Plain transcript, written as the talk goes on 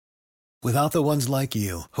Without the ones like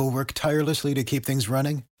you, who work tirelessly to keep things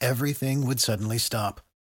running, everything would suddenly stop.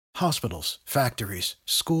 Hospitals, factories,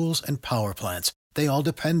 schools, and power plants, they all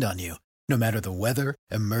depend on you. No matter the weather,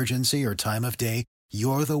 emergency, or time of day,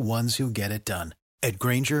 you're the ones who get it done. At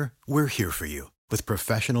Grainger, we're here for you with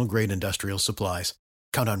professional-grade industrial supplies.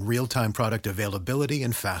 Count on real-time product availability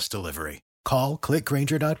and fast delivery. Call,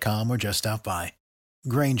 clickgrainger.com, or just stop by.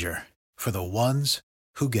 Grainger, for the ones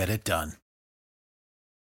who get it done.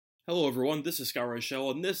 Hello, everyone. This is Scott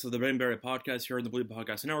Reichel, and this is the Ben Barry Podcast here on the Bleed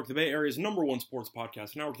Podcast Network, the Bay Area's #1 sports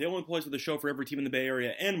podcast network, the only place with a show for every team in the Bay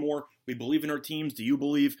Area and more. We believe in our teams. Do you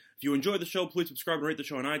believe? If you enjoy the show, please subscribe and rate the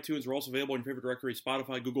show on iTunes. We're also available in your favorite directory,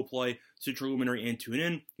 Spotify, Google Play, Stitcher, Luminary, and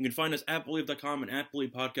TuneIn. You can find us at Believe.com and at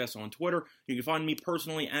Believe Podcast on Twitter. You can find me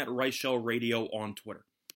personally at Reichel Radio on Twitter.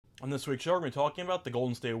 On this week's show, we're going to be talking about the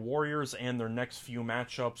Golden State Warriors and their next few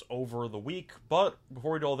matchups over the week. But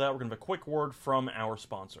before we do all that, we're going to have a quick word from our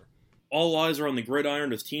sponsor. All eyes are on the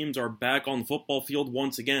gridiron as teams are back on the football field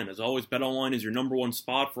once again. As always, BetOnline is your #1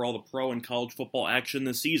 spot for all the pro and college football action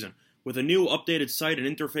this season. With a new updated site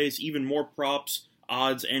and interface, even more props,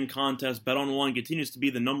 odds, and contests, BetOnline continues to be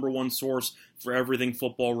the #1 source for everything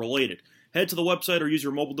football related. Head to the website or use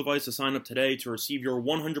your mobile device to sign up today to receive your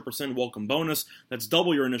 100% welcome bonus. That's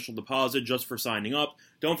double your initial deposit just for signing up.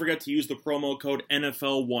 Don't forget to use the promo code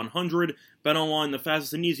NFL100. BetOnline, the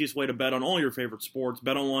fastest and easiest way to bet on all your favorite sports.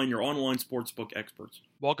 BetOnline, your online sportsbook experts.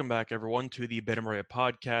 Welcome back, everyone, to the Ben Maria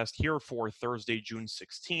Podcast here for Thursday, June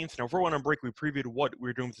 16th. Now, before we went on break, we previewed what we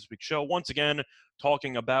were doing with this week's show. Once again,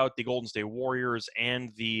 talking about the Golden State Warriors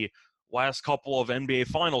and the last couple of NBA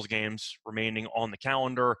Finals games remaining on the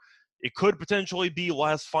calendar. It could potentially be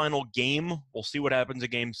last final game. We'll see what happens in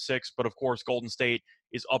Game 6, but of course, Golden State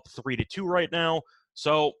is up 3-2 right now,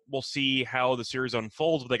 so we'll see how the series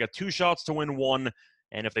unfolds. But they got 2 shots to win one,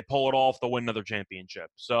 and if they pull it off, they'll win another championship.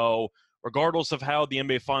 So regardless of how the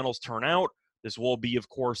NBA Finals turn out, this will be, of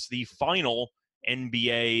course, the final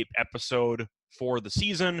NBA episode for the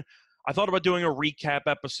season. I thought about doing a recap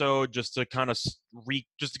episode just to kind of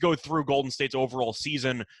just to go through Golden State's overall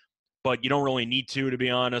season, but you don't really need to be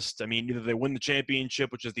honest. I mean, either they win the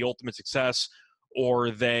championship, which is the ultimate success, or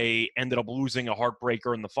they ended up losing a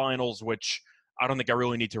heartbreaker in the finals, which I don't think I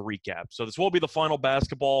really need to recap. So this will be the final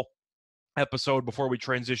basketball episode before we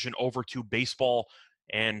transition over to baseball,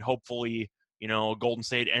 and hopefully, Golden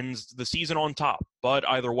State ends the season on top. But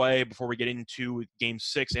either way, before we get into Game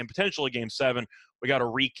 6 and potentially Game 7, we got to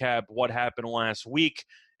recap what happened last week.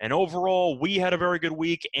 And overall, we had a very good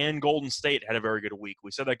week, and Golden State had a very good week. We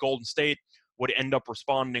said that Golden State would end up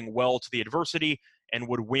responding well to the adversity and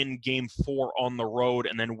would win Game 4 on the road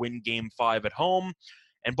and then win Game 5 at home.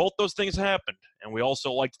 And both those things happened. And we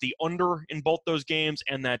also liked the under in both those games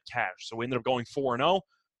and that cash. So we ended up going 4-0.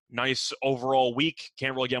 Nice overall week.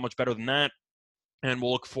 Can't really get much better than that. And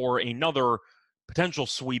we'll look for another potential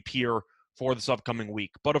sweep here for this upcoming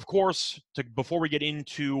week. But of course, before we get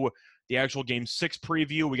into the actual Game 6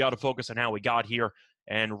 preview, we got to focus on how we got here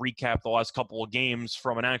and recap the last couple of games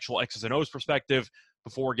from an actual X's and O's perspective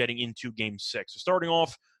before getting into Game 6. So starting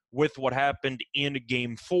off with what happened in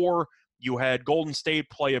Game 4, you had Golden State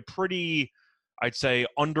play a pretty, I'd say,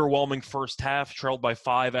 underwhelming first half, trailed by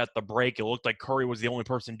 5 at the break. It looked like Curry was the only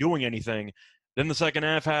person doing anything. Then the second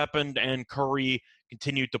half happened, and Curry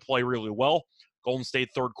continued to play really well. Golden State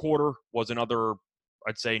third quarter was another,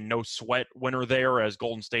 I'd say, no sweat winner there, as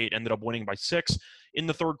Golden State ended up winning by 6 in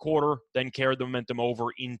the third quarter, then carried the momentum over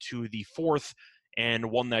into the fourth and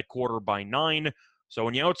won that quarter by 9. So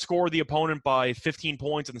when you outscore the opponent by 15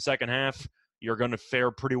 points in the second half, you're going to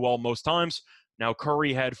fare pretty well most times. Now,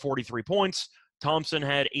 Curry had 43 points. Thompson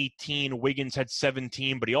had 18. Wiggins had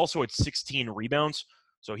 17, but he also had 16 rebounds.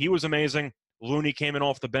 So he was amazing. Looney came in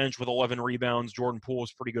off the bench with 11 rebounds. Jordan Poole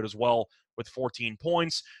was pretty good as well with 14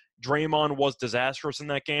 points. Draymond was disastrous in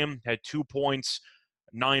that game, had 2 points,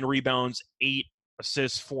 9 rebounds, 8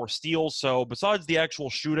 assists, 4 steals. So besides the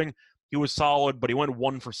actual shooting, he was solid, but he went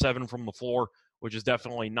 1 for 7 from the floor, which is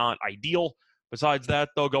definitely not ideal. Besides that,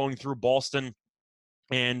 though, going through Boston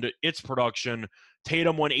and its production,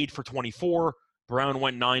 Tatum went 8 for 24, Brown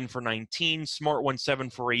went 9 for 19, Smart went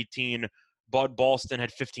 7 for 18, but Boston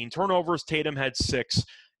had 15 turnovers, Tatum had 6,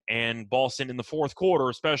 and Boston in the fourth quarter,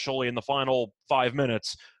 especially in the final 5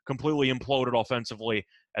 minutes, completely imploded offensively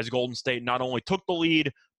as Golden State not only took the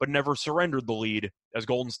lead, but never surrendered the lead as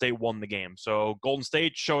Golden State won the game. So Golden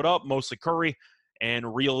State showed up, mostly Curry,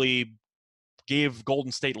 and really gave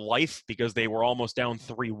Golden State life because they were almost down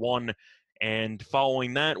 3-1. And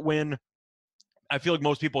following that win, I feel like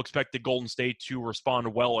most people expected Golden State to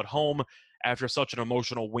respond well at home after such an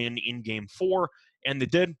emotional win in Game 4, And they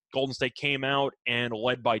did. Golden State came out and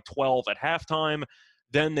led by 12 at halftime.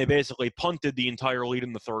 Then they basically punted the entire lead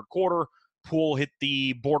in the third quarter. Poole hit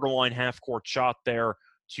the borderline half-court shot there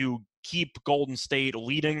to keep Golden State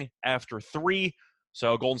leading after 3.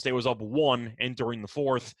 So Golden State was up 1 entering the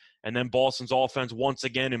fourth. And then Boston's offense once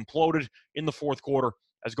again imploded in the fourth quarter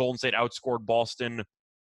as Golden State outscored Boston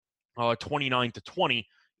 29-20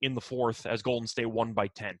 in the fourth as Golden State won by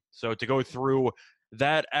 10. So to go through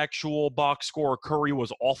that actual box score, Curry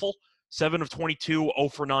was awful. 7 of 22, 0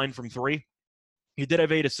 for 9 from 3. He did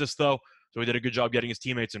have 8 assists, though, so he did a good job getting his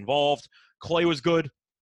teammates involved. Klay was good.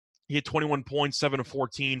 He had 21 points, 7 of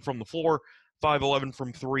 14 from the floor, 5-11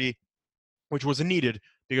 from 3, which was needed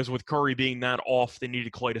because with Curry being that off, they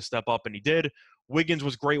needed Klay to step up, and he did. Wiggins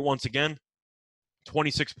was great once again.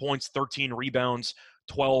 26 points, 13 rebounds,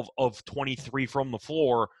 12 of 23 from the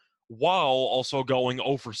floor, while also going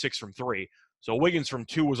 0 for 6 from 3. So Wiggins from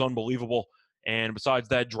 2 was unbelievable. And besides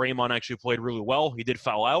that, Draymond actually played really well. He did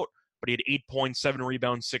foul out, but he had 8 points, 7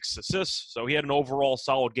 rebounds, 6 assists. So he had an overall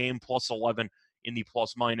solid game, plus 11 in the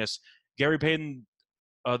plus-minus. Gary Payton,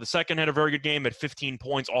 the second, had a very good game at 15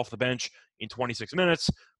 points off the bench in 26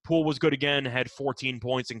 minutes. Poole was good again, had 14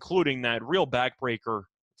 points, including that real backbreaker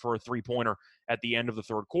for a three-pointer at the end of the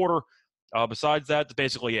third quarter. Besides that, that's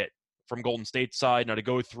basically it from Golden State's side. Now to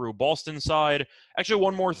go through Boston's side, actually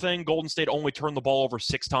one more thing, Golden State only turned the ball over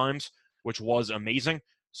 6 times, which was amazing.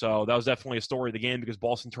 So that was definitely a story of the game because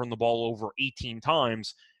Boston turned the ball over 18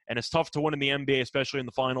 times, and it's tough to win in the NBA, especially in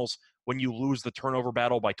the finals, when you lose the turnover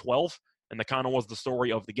battle by 12, and that kind of was the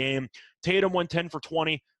story of the game. Tatum went 10 for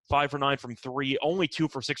 20, 5 for 9 from 3, only 2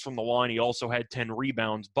 for 6 from the line. He also had 10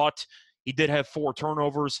 rebounds, but he did have 4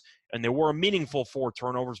 turnovers, and they were a meaningful 4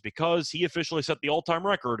 turnovers because he officially set the all-time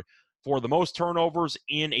record for the most turnovers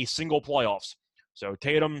in a single playoffs. So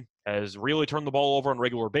Tatum has really turned the ball over on a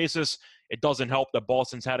regular basis. It doesn't help that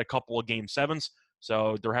Boston's had a couple of game 7s,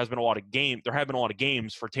 so there have been a lot of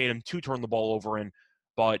games for Tatum to turn the ball over in,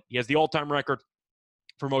 but he has the all-time record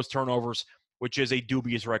for most turnovers, which is a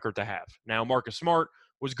dubious record to have. Now, Marcus Smart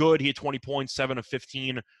was good. He had 20 points, 7 of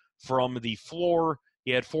 15 from the floor.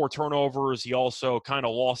 He had 4 turnovers. He also kind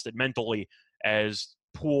of lost it mentally as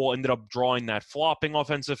Poole ended up drawing that flopping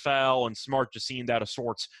offensive foul, and Smart just seemed out of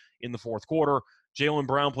sorts in the fourth quarter. Jaylen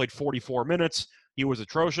Brown played 44 minutes. He was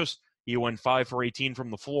atrocious. He went 5 for 18 from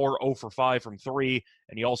the floor, 0 for 5 from 3,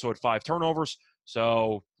 and he also had 5 turnovers.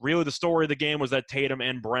 So really the story of the game was that Tatum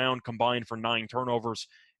and Brown combined for 9 turnovers,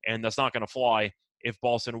 and that's not going to fly if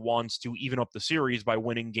Boston wants to even up the series by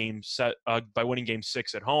winning game 6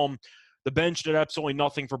 at home. The bench did absolutely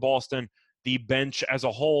nothing for Boston. The bench as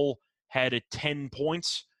a whole had 10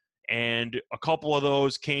 points, and a couple of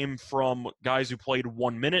those came from guys who played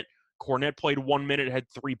 1 minute. Cornette played 1 minute, had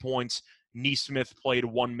 3 points. Nesmith played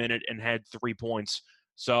 1 minute and had 3 points.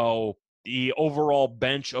 So the overall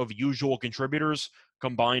bench of usual contributors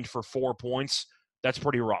combined for 4 points. That's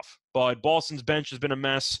pretty rough. But Boston's bench has been a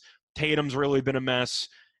mess. Tatum's really been a mess.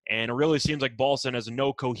 And it really seems like Boston has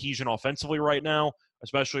no cohesion offensively right now,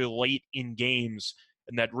 especially late in games.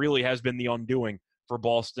 And that really has been the undoing for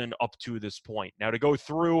Boston up to this point. Now to go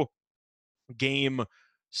through game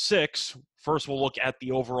 6, first we'll look at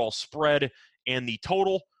the overall spread and the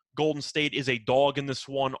total. Golden State is a dog in this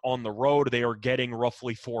one on the road. They are getting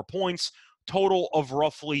roughly 4 points, total of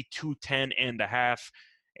roughly 210.5.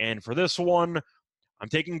 And for this one, I'm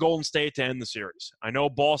taking Golden State to end the series. I know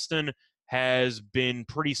Boston has been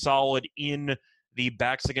pretty solid in the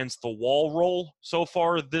backs against the wall role so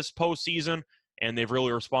far this postseason, and they've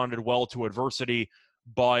really responded well to adversity.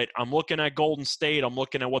 But I'm looking at Golden State. I'm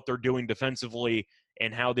looking at what they're doing defensively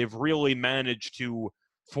and how they've really managed to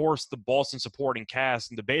force the Boston supporting cast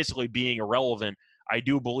into basically being irrelevant. I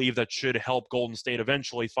do believe that should help Golden State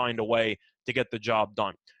eventually find a way to get the job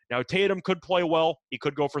done. Now, Tatum could play well. He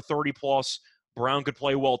could go for 30-plus. Brown could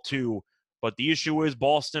play well too. But the issue is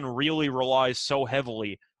Boston really relies so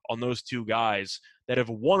heavily on those 2 guys that if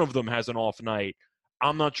one of them has an off night,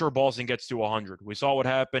 I'm not sure Boston gets to 100. We saw what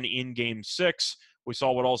happened in Game 6. We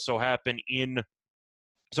saw what happened in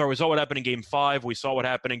Game 5. We saw what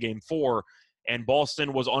happened in Game 4. And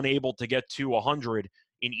Boston was unable to get to 100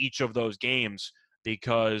 in each of those games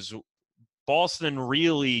because Boston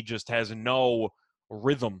really just has no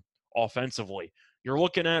rhythm offensively. You're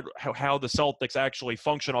looking at how the Celtics actually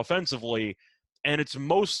function offensively, and it's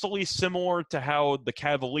mostly similar to how the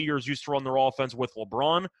Cavaliers used to run their offense with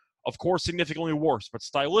LeBron. Of course, significantly worse, but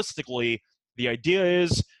stylistically, the idea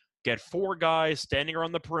is get 4 guys standing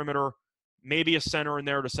around the perimeter, maybe a center in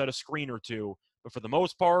there to set a screen or 2. But for the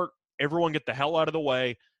most part, everyone get the hell out of the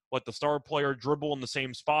way, let the star player dribble in the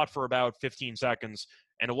same spot for about 15 seconds,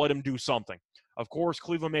 and let him do something. Of course,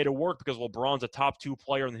 Cleveland made it work because LeBron's a top 2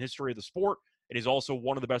 player in the history of the sport, and he's also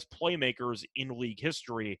one of the best playmakers in league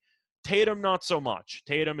history. Tatum, not so much.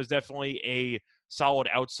 Tatum is definitely a solid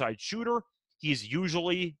outside shooter. He's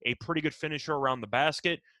usually a pretty good finisher around the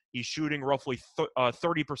basket. He's shooting roughly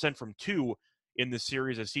 30% from 2 in this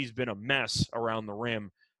series as he's been a mess around the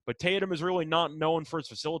rim. But Tatum is really not known for his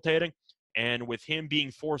facilitating, and with him being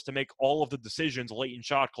forced to make all of the decisions late in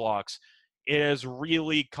shot clocks, it has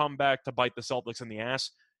really come back to bite the Celtics in the ass,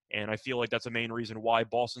 and I feel like that's the main reason why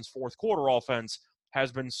Boston's fourth quarter offense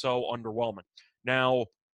has been so underwhelming. Now,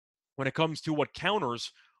 when it comes to what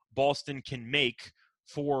counters Boston can make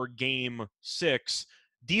for game 6,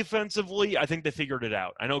 defensively, I think they figured it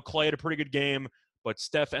out. I know Clay had a pretty good game, but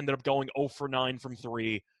Steph ended up going 0 for 9 from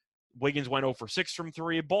 3. Wiggins went 0 for 6 from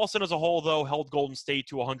 3. Boston as a whole, though, held Golden State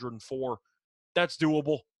to 104. That's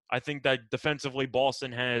doable. I think that defensively,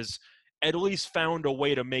 Boston has at least found a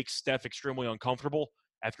way to make Steph extremely uncomfortable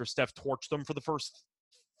after Steph torched them for the first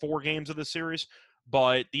 4 games of the series.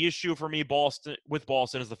 But the issue for me Boston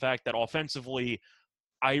is the fact that offensively,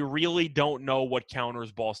 I really don't know what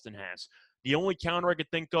counters Boston has. The only counter I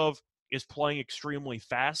could think of is playing extremely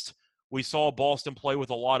fast. We saw Boston play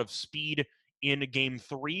with a lot of speed in Game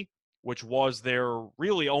 3, which was their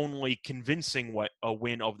really only convincing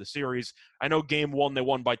win of the series. I know Game 1 they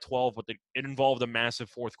won by 12, but it involved a massive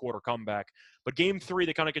fourth quarter comeback. But Game 3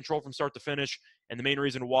 they kind of controlled from start to finish, and the main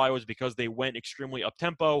reason why was because they went extremely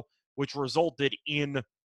up-tempo, which resulted in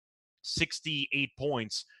 68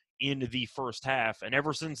 points in the first half. And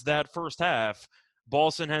ever since that first half,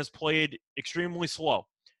 Boston has played extremely slow,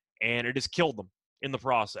 and it has killed them in the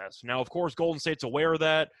process. Now, of course, Golden State's aware of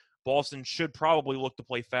that. Boston should probably look to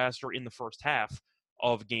play faster in the first half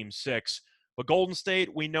of Game 6. But Golden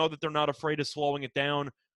State, we know that they're not afraid of slowing it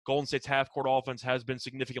down. Golden State's half-court offense has been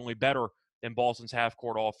significantly better than Boston's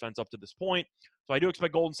half-court offense up to this point. So I do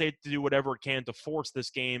expect Golden State to do whatever it can to force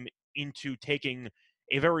this game into taking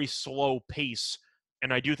a very slow pace,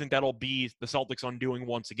 and I do think that'll be the Celtics' undoing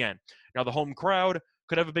once again. Now, the home crowd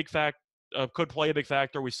could have a big could play a big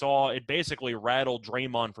factor. We saw it basically rattle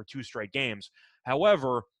Draymond for 2 straight games.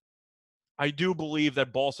 However, I do believe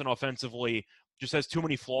that Boston offensively just has too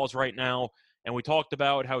many flaws right now, and we talked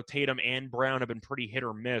about how Tatum and Brown have been pretty hit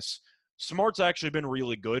or miss. Smart's actually been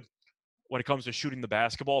really good when it comes to shooting the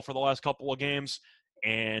basketball for the last couple of games,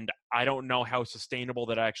 and I don't know how sustainable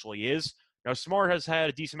that actually is. Now, Smart has had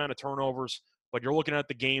a decent amount of turnovers, but you're looking at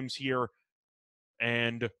the games here,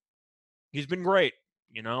 and he's been great.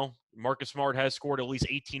 You know, Marcus Smart has scored at least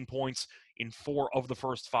 18 points in 4 of the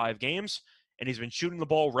first 5 games, and he's been shooting the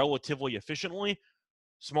ball relatively efficiently.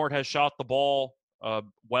 Smart has shot the ball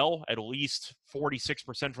well, at least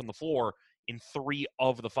 46% from the floor in 3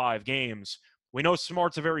 of the 5 games. We know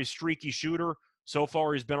Smart's a very streaky shooter. So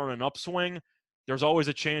far, he's been on an upswing. There's always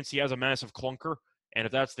a chance he has a massive clunker. And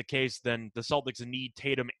if that's the case, then the Celtics need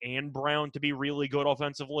Tatum and Brown to be really good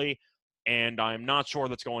offensively, and I'm not sure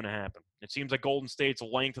that's going to happen. It seems like Golden State's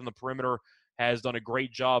length on the perimeter has done a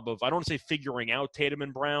great job of, I don't want to say figuring out Tatum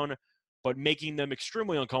and Brown, but making them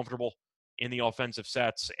extremely uncomfortable in the offensive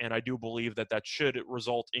sets, and I do believe that that should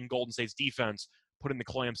result in Golden State's defense putting the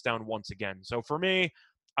clamps down once again. So for me,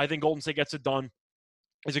 I think Golden State gets it done.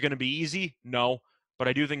 Is it going to be easy? No, but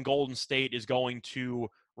I do think Golden State is going to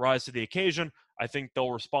rise to the occasion. I think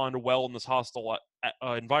they'll respond well in this hostile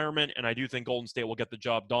environment, and I do think Golden State will get the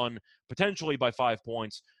job done, potentially by 5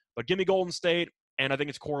 points. But give me Golden State, and I think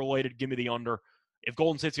it's correlated. Give me the under. If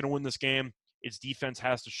Golden State's going to win this game, its defense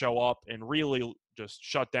has to show up and really just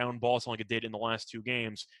shut down Boston like it did in the last 2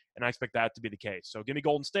 games, and I expect that to be the case. So give me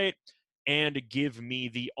Golden State, and give me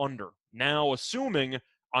the under. Now, assuming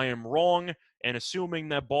I am wrong, and assuming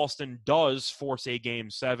that Boston does force a Game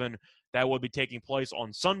 7, that will be taking place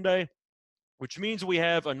on Sunday, which means we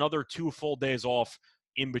have another 2 full days off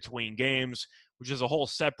in between games, which is a whole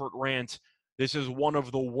separate rant. This is one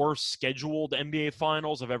of the worst scheduled NBA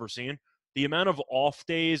finals I've ever seen. The amount of off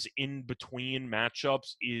days in between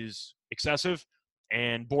matchups is excessive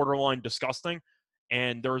and borderline disgusting,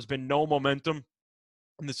 and there has been no momentum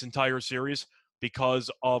in this entire series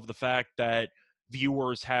because of the fact that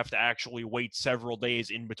viewers have to actually wait several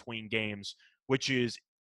days in between games, which is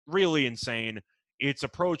really insane. It's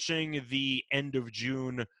approaching the end of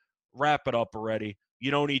June. Wrap it up already.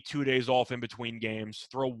 You don't need 2 days off in between games.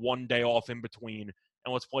 Throw 1 day off in between,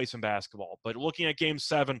 and let's play some basketball. But looking at Game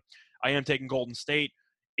 7, I am taking Golden State.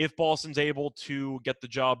 If Boston's able to get the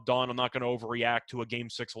job done, I'm not going to overreact to a Game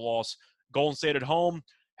 6 loss. Golden State at home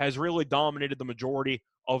has really dominated the majority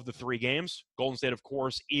of the 3 games. Golden State, of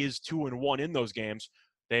course, is 2-1 in those games.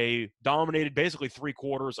 They dominated basically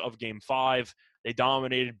 3/4 of Game 5. They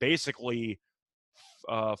dominated basically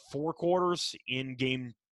 4 quarters in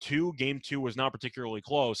Game 2. Game 2 was not particularly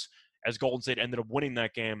close, as Golden State ended up winning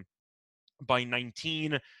that game by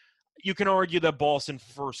 19. You can argue that Boston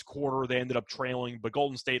first quarter, they ended up trailing, but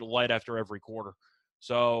Golden State led after every quarter.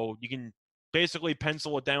 So you can basically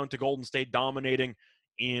pencil it down to Golden State dominating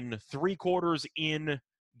in 3 quarters in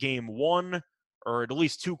Game 1, or at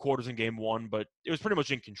least 2 quarters in Game 1, but it was pretty much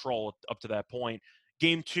in control up to that point.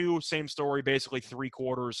 Game 2, same story, basically 3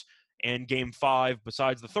 quarters. And Game 5,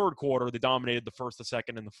 besides the third quarter, they dominated the first, the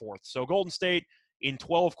second, and the fourth. So Golden State, in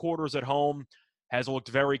 12 quarters at home, has looked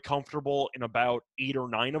very comfortable in about 8 or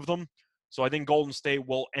 9 of them. So I think Golden State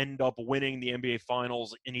will end up winning the NBA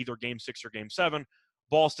Finals in either Game 6 or Game 7.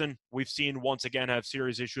 Boston, we've seen once again have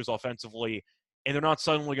serious issues offensively, and they're not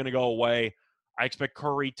suddenly going to go away. I expect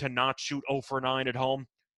Curry to not shoot 0 for 9 at home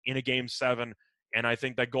in a Game 7, and I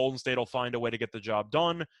think that Golden State will find a way to get the job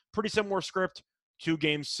done. Pretty similar script to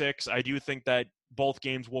Game 6. I do think that both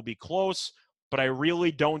games will be close, but I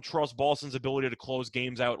really don't trust Boston's ability to close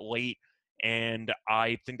games out late, and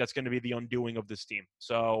I think that's going to be the undoing of this team.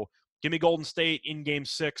 So give me Golden State in Game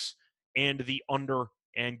 6 and the under,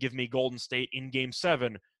 and give me Golden State in Game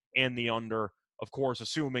 7 and the under, of course,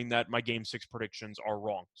 assuming that my Game 6 predictions are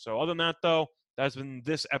wrong. So other than that, though, that's been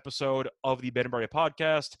this episode of the Ben and Barry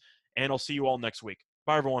podcast, and I'll see you all next week.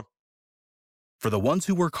 Bye, everyone. For the ones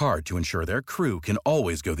who work hard to ensure their crew can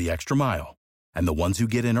always go the extra mile, and the ones who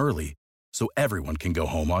get in early so everyone can go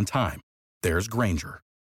home on time, there's Grainger,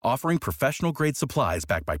 offering professional-grade supplies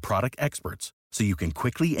backed by product experts so you can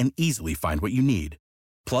quickly and easily find what you need.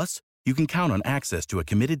 Plus, you can count on access to a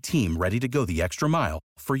committed team ready to go the extra mile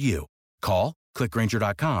for you. Call, click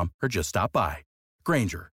Grainger.com, or just stop by.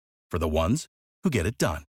 Grainger, for the ones who get it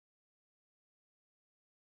done.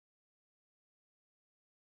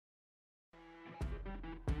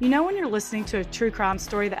 You know when you're listening to a true crime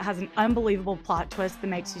story that has an unbelievable plot twist that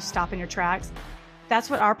makes you stop in your tracks? That's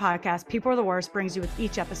what our podcast, People Are the Worst, brings you with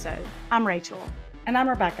each episode. I'm Rachel. And I'm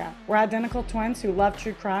Rebecca. We're identical twins who love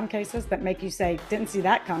true crime cases that make you say, didn't see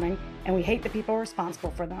that coming, and we hate the people responsible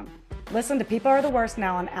for them. Listen to People Are the Worst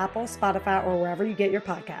now on Apple, Spotify, or wherever you get your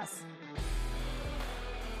podcasts.